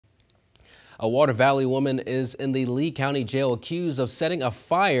A Water Valley woman is in the Lee County Jail accused of setting a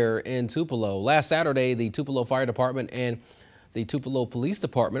fire in Tupelo. Last Saturday, the Tupelo-Fire-Department and the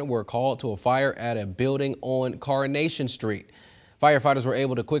Tupelo-Police-Department were called to a fire at a building on Carnation Street. Firefighters were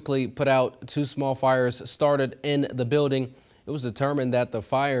able to quickly put out two small fires started in the building. It was determined that the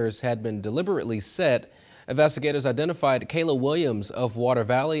fires had been deliberately set. Investigators identified Kayla Williams of Water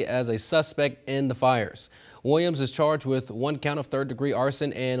Valley as a suspect in the fires. Williams is charged with 1 count of third-degree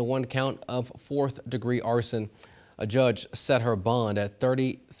arson and 1 count of fourth-degree arson. A judge set her bond at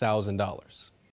 $30,000.